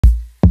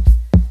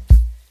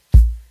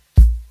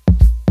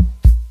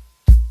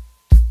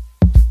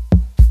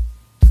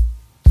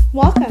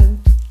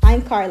Welcome,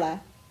 I'm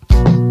Carla.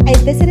 I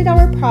visited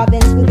our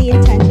province with the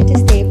intention to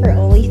stay for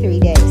only 3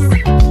 days.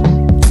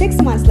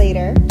 6 months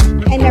later,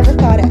 I never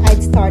thought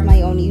I'd start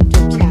my own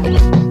YouTube channel.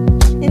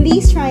 In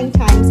these trying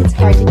times, it's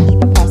hard to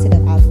keep a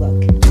positive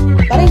outlook.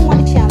 But I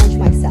want to challenge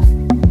myself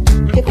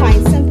to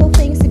find simple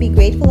things to be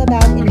grateful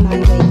about in my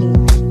waking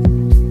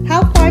life.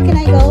 How far can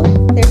I go?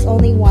 There's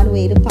only one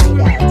way to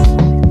find out.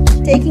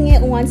 Taking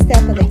it one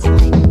step at a time.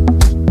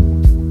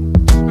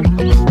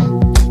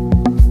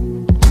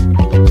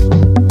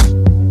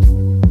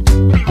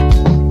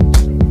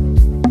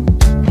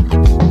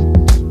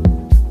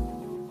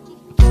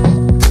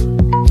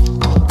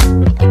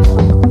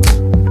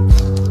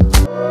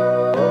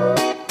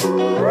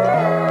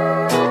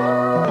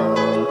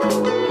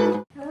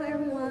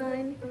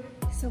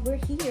 So we're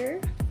here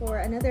for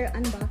another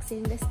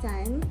unboxing this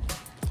time.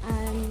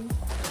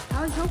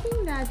 I was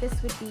hoping that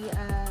this would be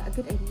a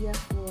good idea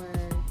for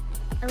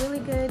a really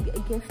good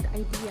gift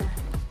idea,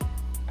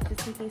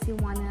 just in case you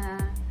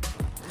wanna,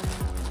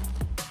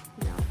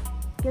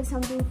 give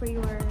something for to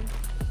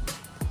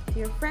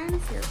your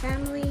friends, your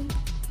family,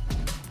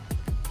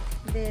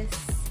 this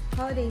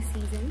holiday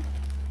season,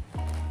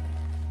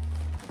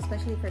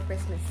 especially for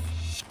Christmas.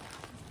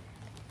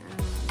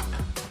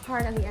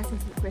 Part of the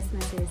essence of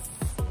Christmas is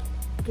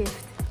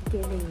gift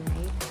giving,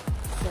 right?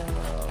 So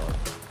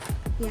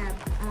yeah,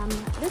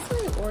 this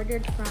one I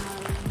ordered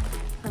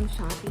from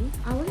Shopee.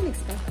 I wasn't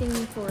expecting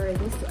for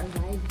this to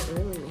arrive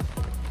early.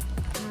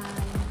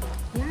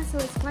 Yeah, so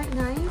it's quite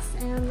nice,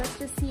 and let's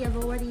just see. I've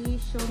already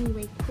shown you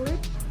a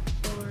clip,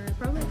 or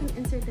probably I can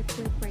insert the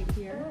clip right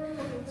here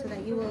so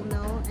that you will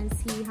know and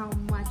see how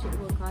much it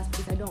will cost,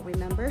 because I don't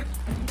remember.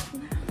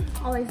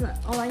 all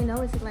I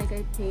know is like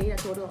I paid a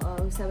total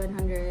of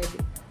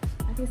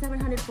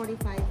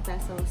 745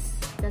 pesos.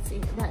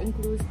 That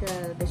includes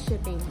the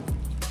shipping.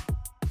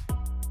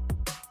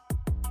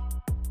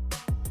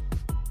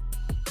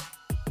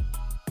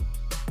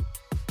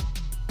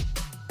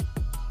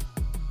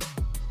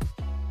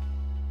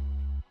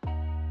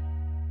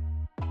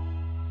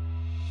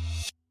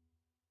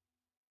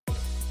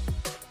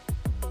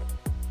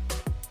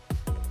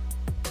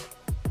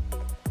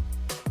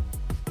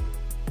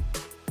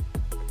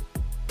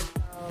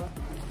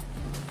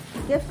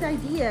 Gift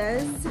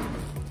ideas.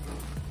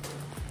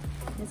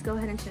 Let's go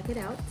ahead and check it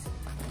out.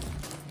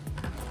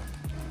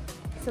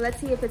 So let's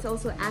see if it's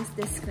also as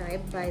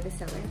described by the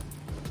seller.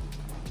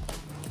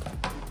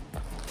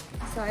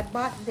 So I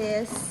bought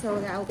this so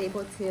that I'll be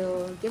able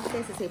to give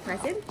this as a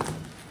present.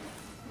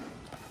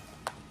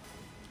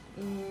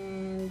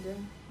 And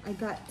I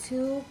got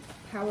 2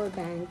 power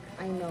bank,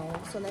 I know.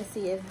 So let's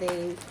see if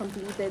they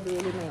completed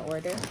really my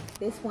order.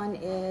 This one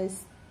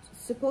is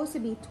supposed to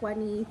be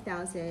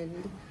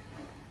 20,000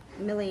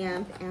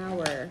 milliamp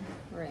hour,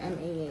 or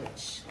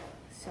mAh.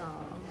 So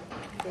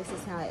this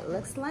is how it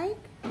looks like.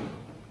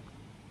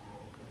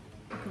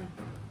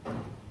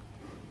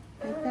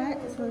 Like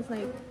that. So it's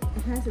like,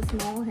 it has a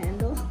small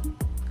handle.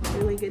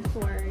 Really good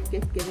for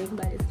gift giving,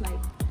 but it's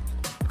like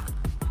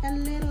a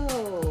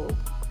little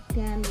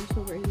damage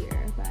over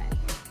here, but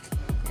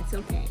it's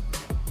okay.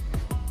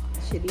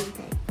 It should be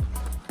okay.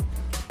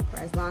 For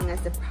as long as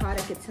the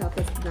product itself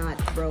is not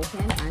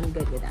broken, I'm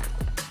good with that.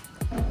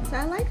 So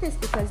I like this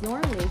because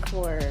normally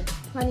for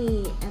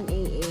 20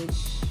 mAh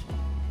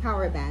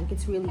power bank,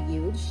 it's really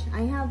huge.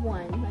 I have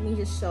one. Let me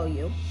just show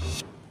you.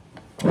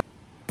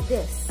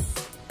 This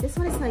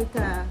one is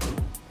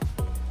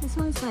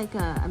like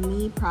a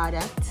me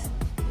product.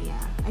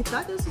 Yeah, I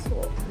thought this is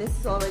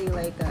already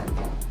like a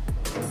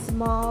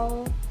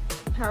small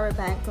power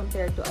bank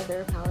compared to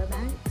other power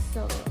banks.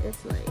 So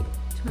it's like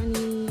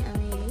 20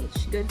 mAh,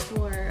 good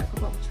for a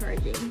couple of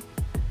charging.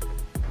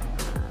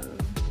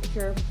 If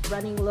you're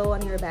running low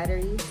on your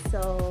batteries.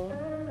 So,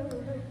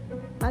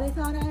 but I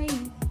thought I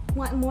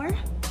want more.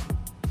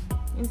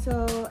 And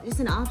so it's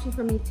an option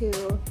for me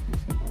to,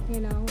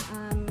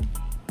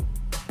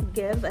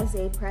 give as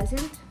a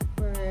present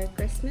for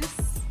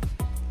Christmas.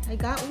 I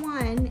got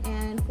one,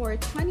 and for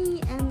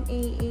 20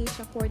 mAh,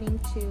 according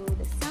to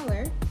the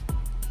seller,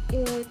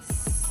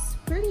 it's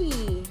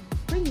pretty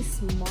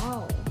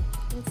small.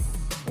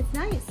 It's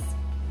nice.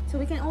 So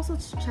we can also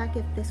check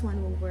if this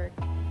one will work.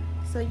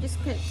 So you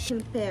just can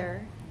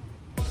compare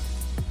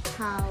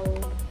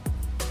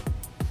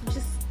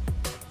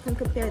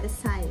compare the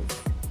size,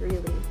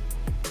 really.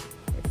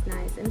 It's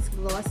nice, and it's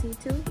glossy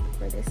too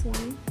for this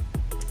one.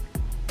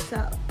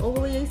 So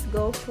always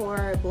go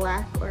for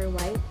black or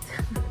white.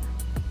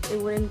 It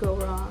wouldn't go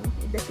wrong.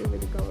 It doesn't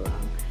really go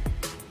wrong.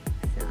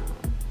 So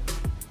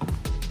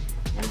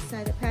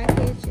inside the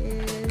package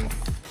is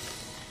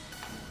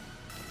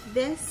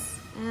this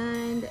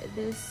and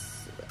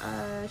this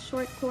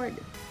short cord,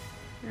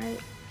 right?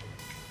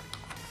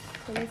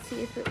 So let's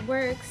see if it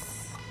works.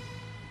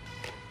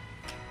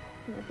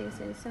 Nothing's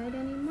inside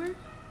anymore.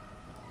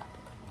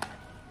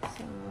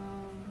 So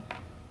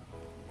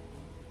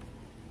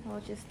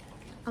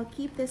I'll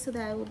keep this so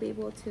that I will be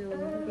able to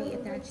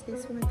reattach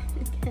this one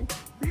again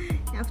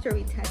after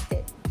we test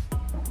it.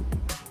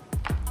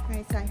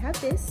 Alright, so I have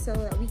this so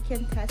that we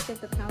can test if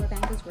the power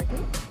bank is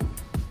working.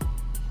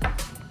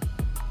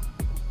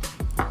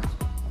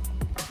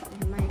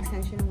 And my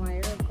extension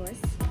wire, of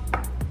course.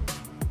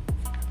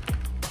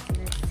 So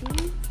let's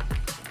see.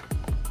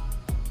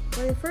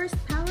 For the first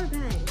power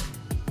bank.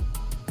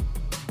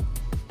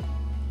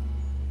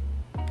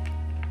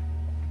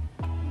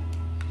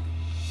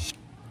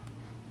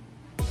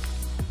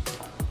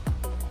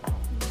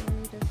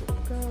 Where does it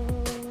go?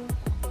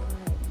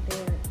 Right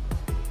there.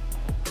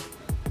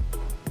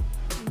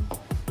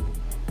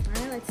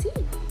 Alright, let's see.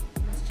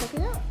 Let's check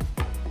it out.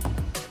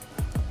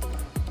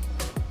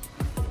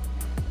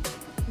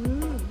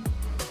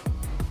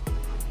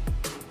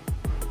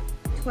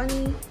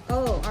 20.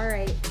 Oh,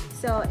 alright.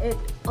 So it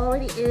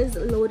already is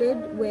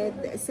loaded with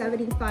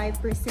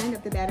 75%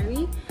 of the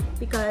battery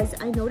because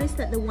I noticed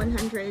that the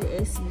 100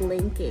 is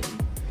blinking.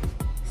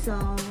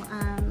 So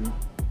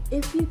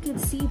if you could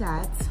see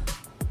that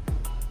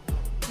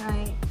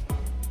right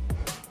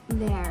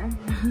there,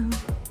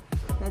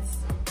 that's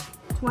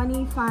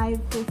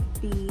 25,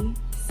 50,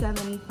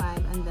 75,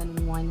 and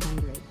then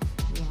 100.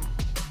 Yeah.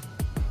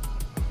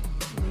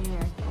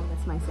 There. Oh,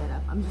 that's my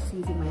setup. I'm just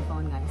using my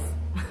phone, guys.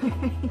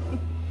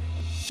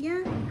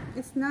 Yeah,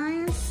 it's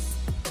nice.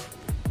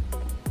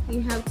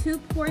 You have 2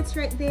 ports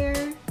right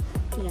there.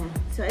 Yeah,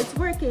 so it's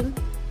working.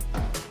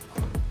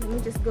 Let me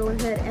just go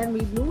ahead and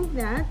remove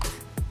that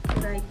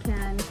so I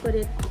can put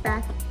it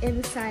back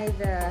inside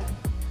the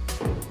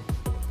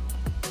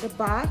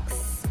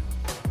box.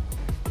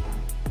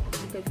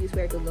 I'm confused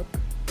where to look.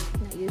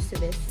 I'm not used to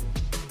this.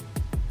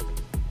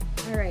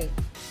 Alright,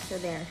 so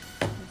there.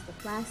 There's the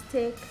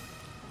plastic.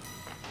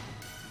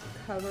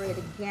 Cover it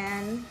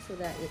again so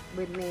that it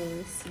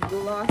remains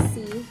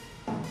glossy,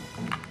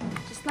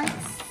 just like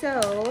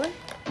so.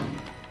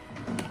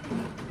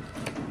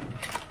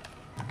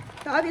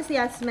 So obviously,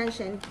 as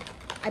mentioned,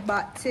 I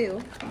bought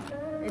 2.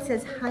 It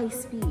says high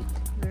speed,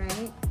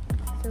 right?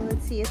 So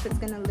let's see if it's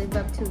gonna live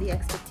up to the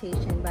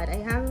expectation. But I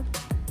have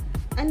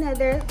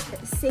another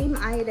same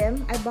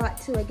item. I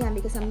bought 2 again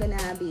because I'm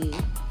gonna be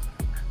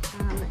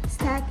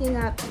stacking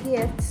up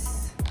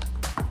gifts,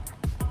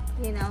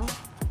 you know.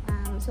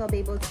 So I'll be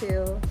able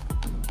to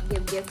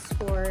give gifts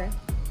for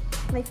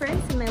my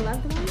friends and my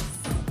loved ones.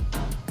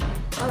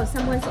 Oh,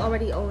 someone's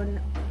already own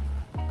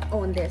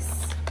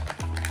this.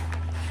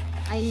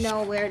 I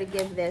know where to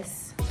give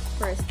this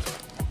first.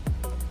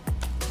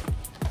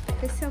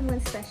 For someone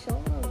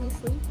special,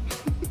 obviously.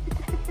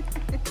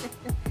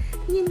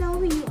 You know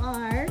who you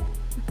are.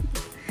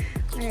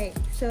 Alright,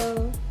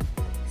 so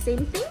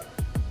same thing.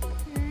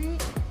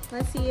 Alright,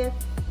 let's see if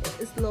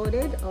it's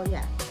loaded. Oh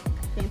yeah.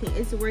 Same thing,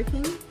 it's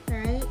working,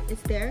 right?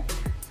 It's there.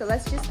 So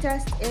let's just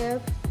test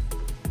if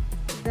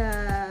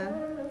the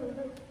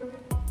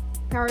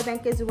power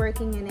bank is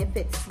working and if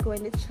it's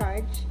going to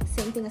charge.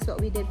 Same thing as what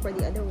we did for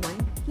the other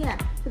one. Yeah,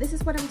 so this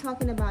is what I'm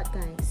talking about,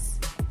 guys.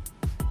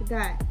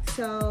 That,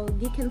 so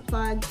you can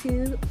plug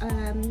 2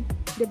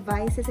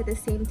 devices at the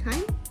same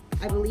time,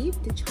 I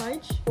believe, to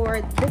charge,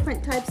 for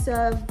different types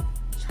of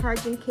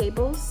charging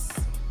cables,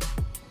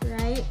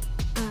 right?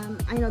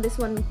 I know this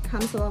one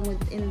comes along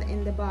with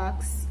in the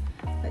box.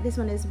 But this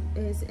one is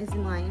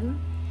mine.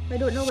 I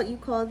don't know what you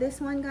call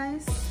this one,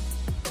 guys.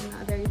 I'm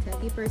not a very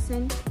techie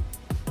person.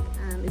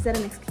 Is that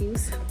an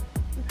excuse?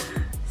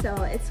 So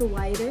it's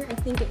wider. I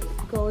think it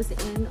goes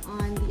in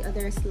on the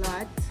other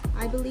slot,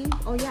 I believe.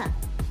 Oh yeah.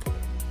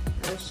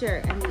 Oh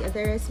sure. And the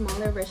other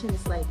smaller version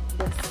is like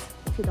this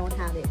if you don't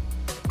have it.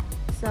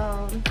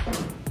 So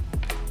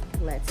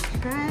let's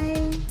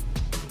try.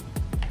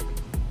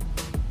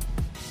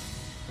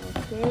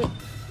 Okay.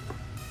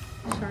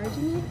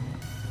 Charging it.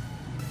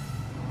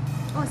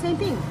 Oh, same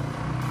thing.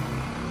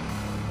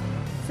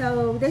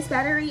 So this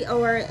battery,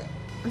 or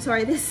I'm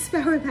sorry, this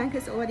power bank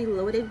is already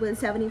loaded with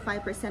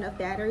 75% of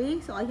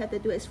battery. So all you have to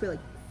do is really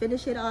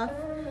finish it off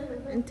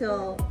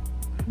until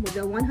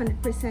the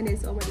 100%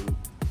 is already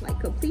like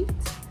complete.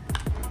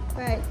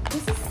 But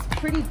this is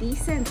pretty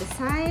decent. The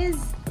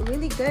size,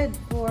 really good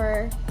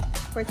for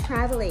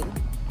traveling,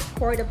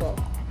 portable,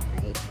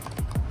 right?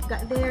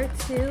 Got there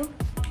too,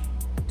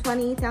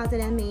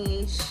 20,000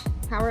 mAh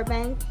power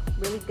bank.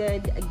 Really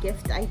good, a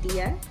gift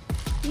idea.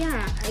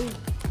 Yeah, I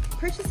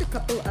purchased a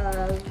couple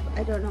of,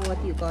 I don't know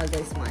what you call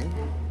this one,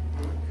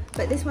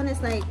 but this one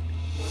is like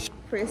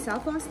for a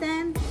cell phone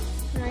stand,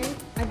 right?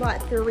 I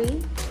bought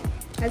 3.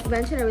 As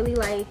mentioned, I really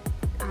like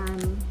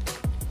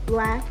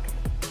black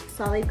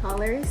solid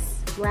colors,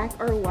 black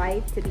or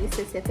white to be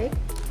specific,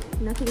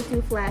 nothing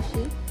too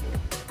flashy.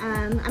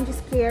 I'm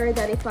just scared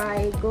that if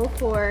I go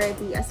for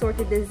the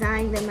assorted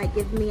design, they might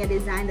give me a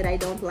design that I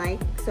don't like.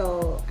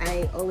 So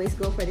I always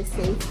go for the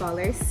safe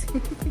colors.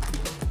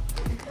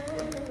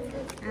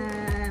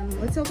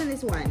 Let's open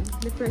this one,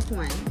 the first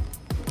one.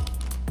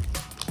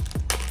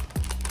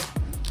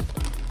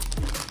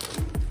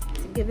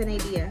 To give an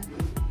idea.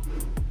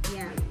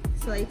 Yeah,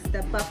 so it's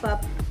the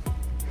pop-up,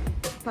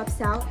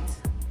 pops out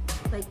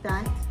like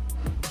that.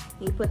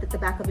 You put it at the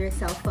back of your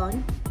cell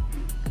phone,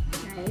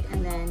 right?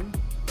 And then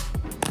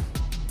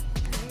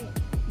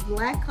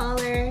black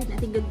color,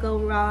 nothing could go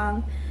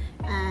wrong.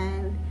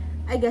 And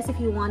I guess if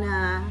you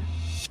wanna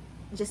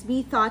just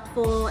be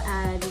thoughtful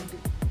and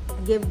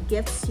give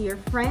gifts to your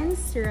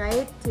friends,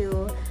 right,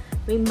 to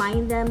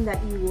remind them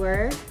that you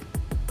were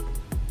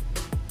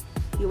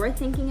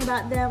thinking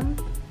about them,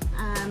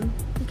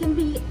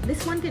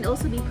 this one can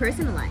also be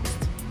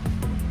personalized.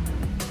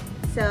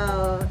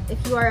 So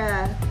if you are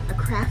a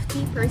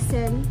crafty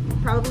person,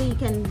 probably you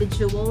can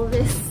bejewel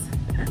this.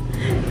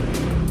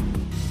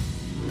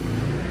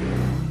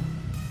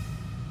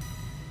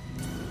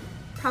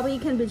 Probably you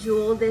can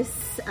bejewel this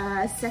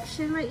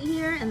section right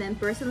here and then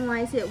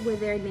personalize it with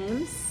their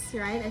names,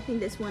 right? I think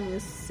this one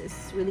is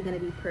really gonna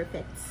be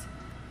perfect.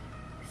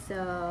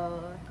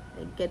 So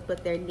they can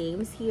put their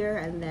names here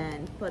and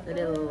then put a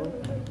little,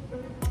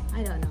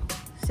 I don't know,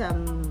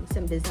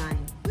 some design.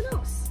 Who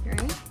knows,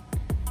 right?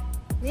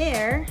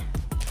 There.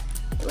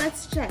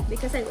 Let's check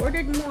because I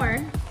ordered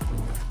more.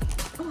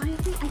 Oh, I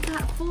think I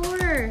got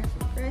 4,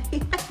 right?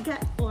 I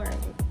got 4.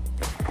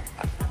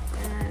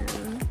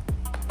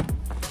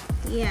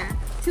 Yeah,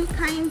 2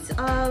 kinds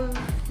of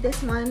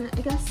this one.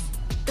 I guess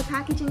the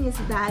packaging is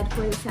bad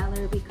for the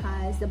seller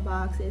because the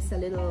box is a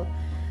little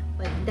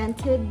like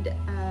dented,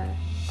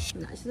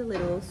 not just a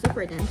little,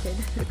 super dented,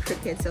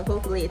 crooked. So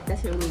hopefully it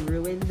doesn't really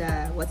ruin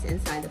what's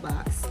inside the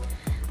box.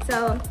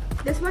 So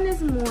this one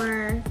is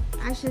more,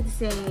 I should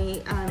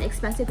say,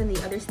 expensive than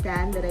the other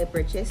stand that I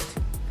purchased.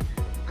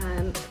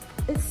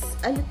 It's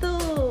a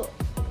little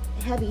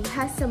heavy,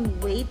 has some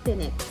weight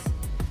in it.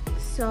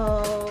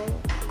 So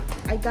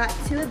I got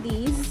 2 of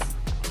these,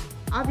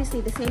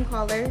 obviously the same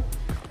color.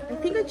 I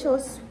think I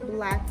chose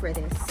black for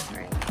this,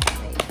 right?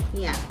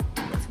 Yeah,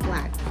 it's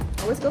black.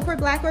 I always go for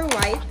black or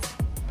white.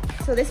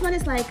 So this one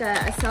is like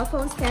a cell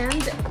phone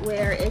stand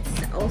where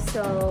it's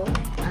also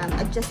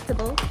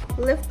adjustable.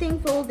 Lifting,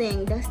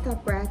 folding,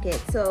 desktop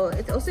bracket. So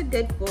it's also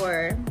good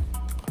for,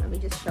 let me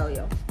just show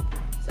you.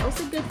 It's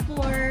also good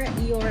for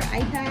your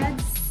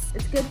iPads.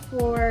 It's good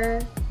for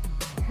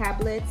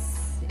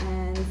tablets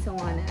and so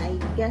on. I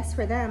guess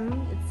for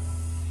them,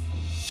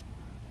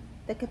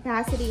 the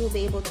capacity will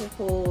be able to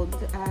hold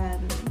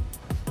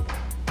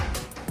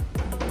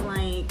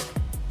like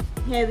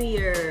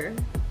heavier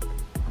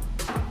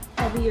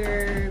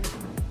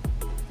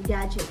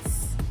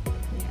gadgets.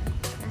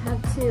 Yeah.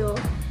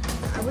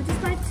 I would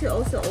just like to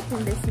also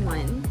open this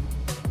one.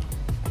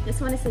 This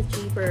one is a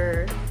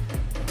cheaper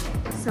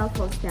cell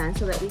phone stand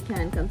so that we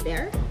can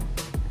compare.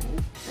 Okay.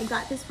 I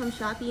got this from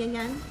Shopee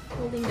again,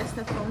 holding just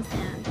a phone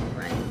stand,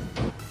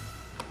 right?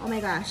 Oh my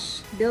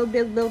gosh, build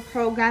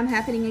program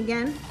happening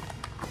again.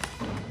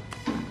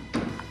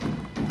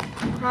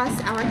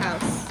 Across our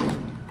house.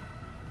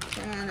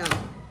 I don't know.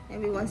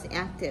 Everyone's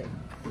active.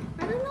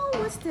 I don't know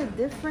what's the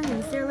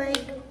difference. They're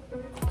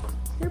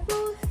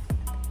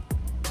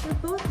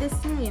both the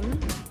same.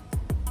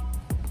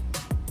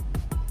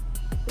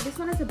 But this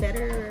one has a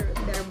better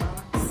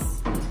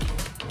box.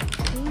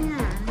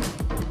 Yeah.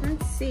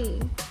 Let's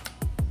see.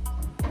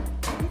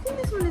 I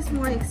think this one is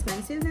more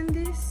expensive than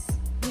this.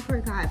 I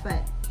forgot,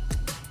 but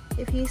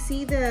if you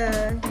see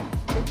the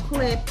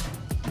clip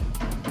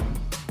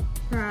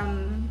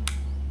from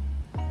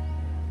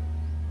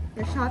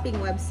the shopping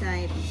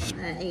website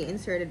I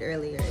inserted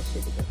earlier, it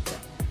should be good. So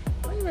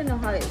I don't even know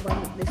how this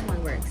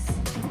one works.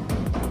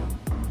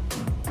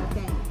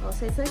 Okay,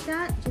 also it's like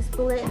that. Just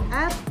pull it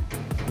up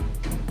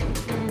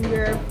and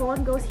your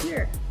phone goes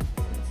here.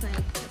 It's like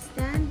a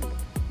stand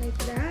like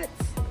that.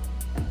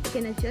 You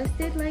can adjust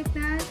it like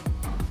that.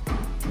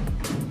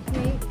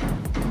 Okay.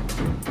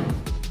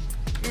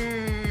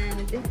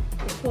 And it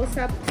pulls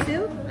up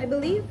to, I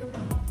believe,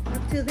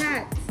 up to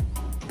that.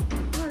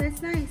 Oh,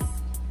 that's nice.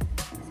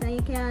 So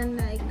you can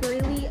like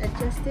really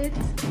adjust it.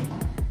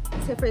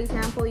 So for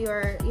example, you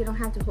don't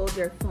have to hold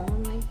your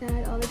phone like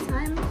that all the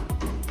time,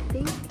 I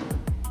think.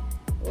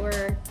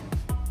 Or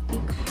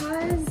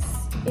because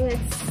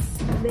it's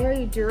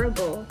very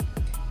durable,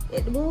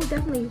 it will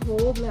definitely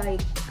hold a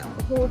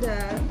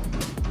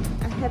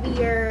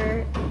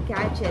heavier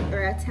gadget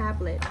or a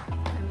tablet,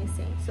 let me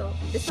see. So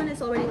this one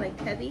is already like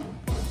heavy,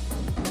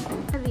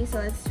 so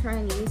let's try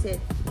and use it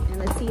and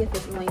let's see if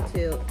it's going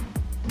to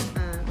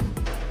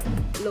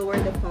lower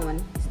the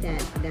phone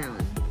stand down.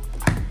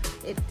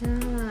 It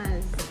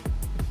does.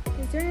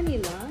 Is there any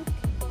lock?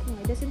 No,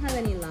 it doesn't have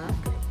any lock,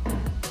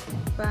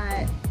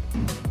 but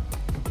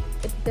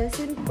it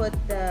doesn't put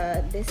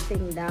this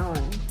thing down.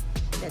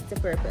 That's the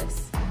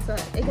purpose. So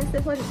I guess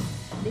the one,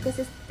 because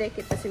it's thick,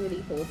 it doesn't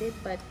really hold it,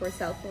 but for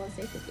cell phones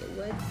I think it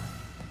would.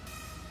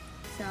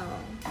 So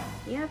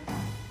yep,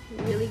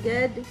 really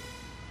good.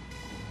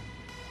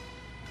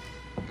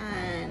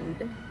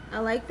 And I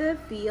like the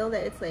feel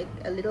that it's like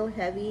a little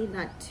heavy,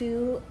 not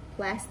too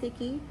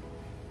plasticky.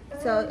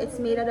 So it's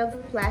made out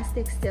of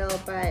plastic still,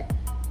 but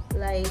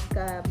like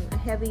a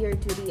heavy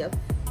duty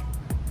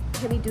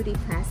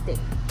plastic,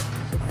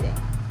 I should say.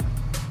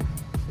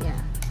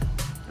 Yeah.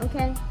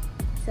 Okay.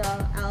 So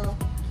I'll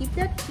keep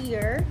that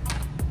here.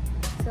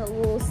 So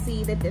we'll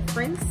see the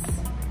difference.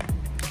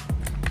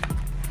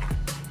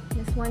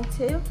 This one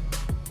too.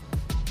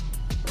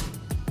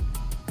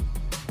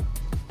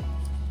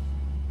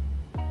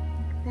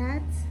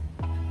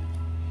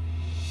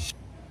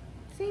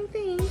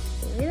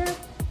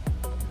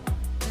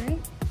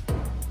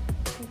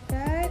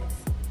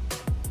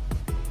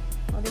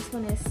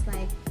 one is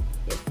like,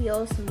 it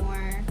feels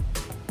more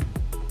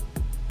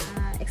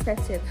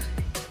expensive.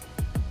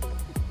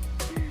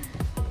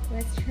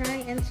 Let's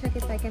try and check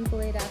if I can pull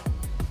it up.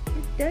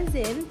 It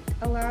doesn't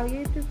allow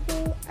you to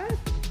pull up.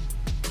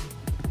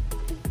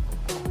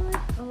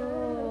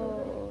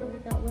 Oh,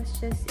 that was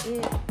just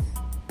it.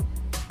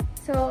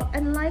 So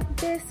unlike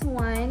this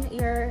one,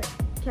 you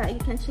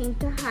can change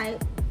the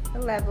height, the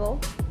level,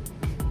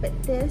 but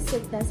this,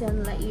 it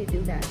doesn't let you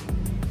do that.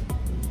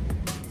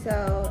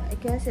 So I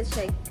guess it's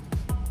like,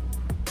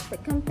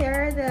 but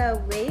compare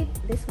the weight,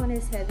 this one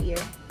is heavier.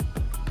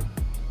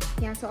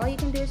 Yeah, so all you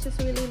can do is just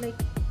really like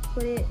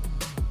put it,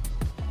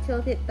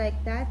 tilt it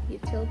like that. You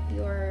tilt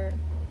your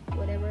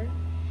whatever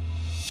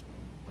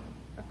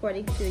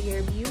according to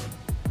your view,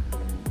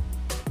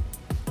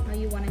 how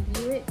you want to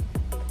view it.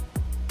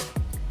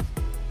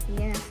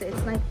 Yeah, so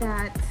it's like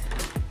that.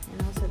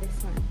 And also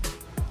this one,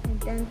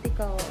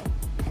 identical.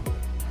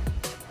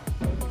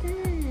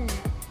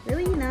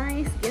 Really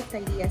nice gift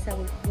ideas, I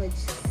would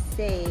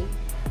say,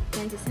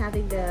 and just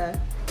having the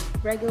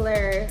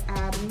regular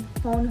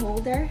phone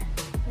holder,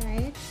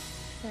 right?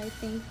 So I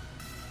think,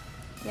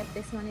 yep,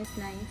 this one is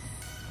nice.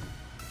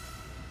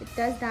 It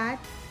does that.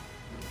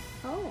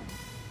 Oh,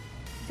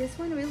 this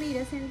one really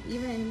doesn't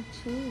even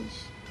change.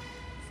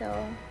 So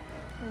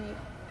like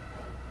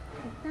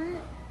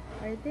that,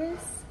 or this,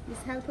 you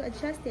just have to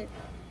adjust it.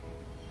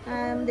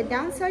 The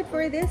downside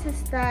for this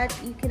is that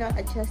you cannot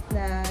adjust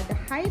the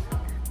height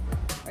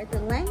or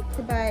the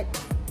length, but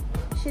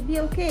it should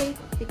be okay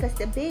because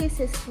the base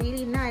is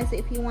really nice. So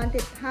if you want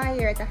it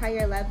higher, at a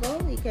higher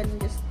level, you can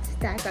just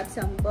stack up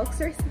some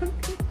books or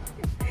something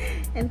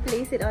and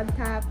place it on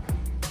top.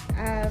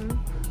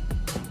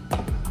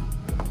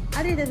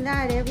 Other than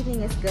that,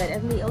 everything is good.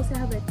 And we also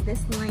have like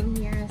this line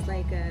here as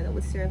like that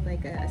would serve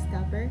like a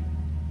stopper,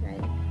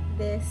 right?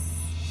 This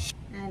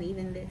and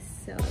even this,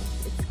 so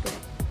it's good.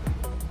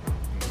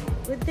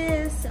 With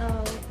this,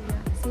 oh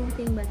yeah, same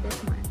thing, but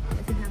this one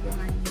doesn't have the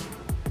line here.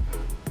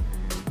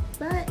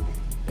 But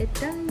it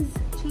does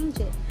change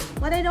it.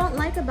 What I don't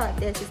like about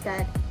this is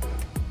that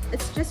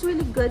it's just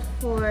really good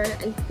for,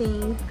 I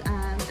think,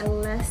 a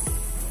less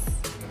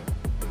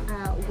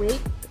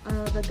weight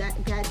of a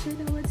gadget,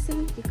 I would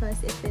say,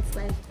 because if it's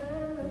like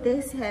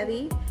this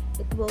heavy,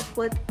 it will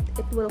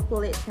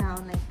pull it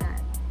down like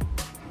that.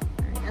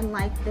 Right?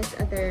 Unlike this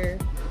other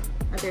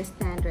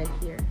stand right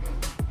here.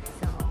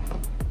 So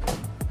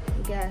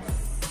I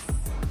guess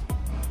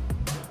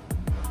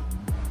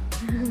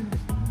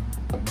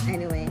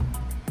anyway,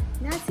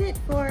 that's it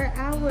for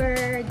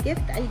our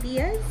gift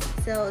ideas.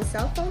 So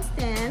cell phone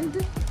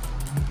stand,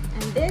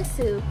 and this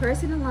to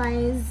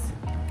personalize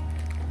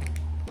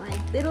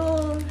like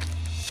little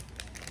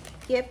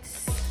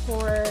gifts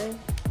for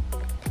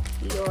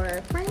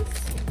your friends.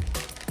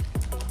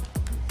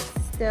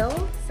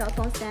 Still cell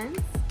phone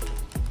stands,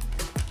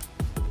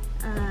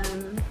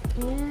 and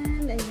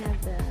I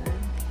have the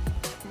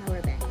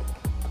power bank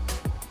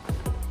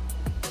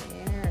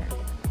there.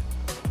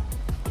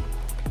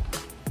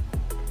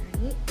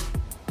 Alright,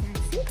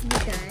 that's it, you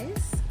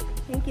guys.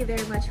 Thank you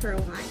very much for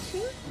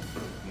watching,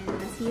 and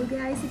I'll see you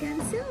guys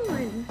again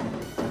soon.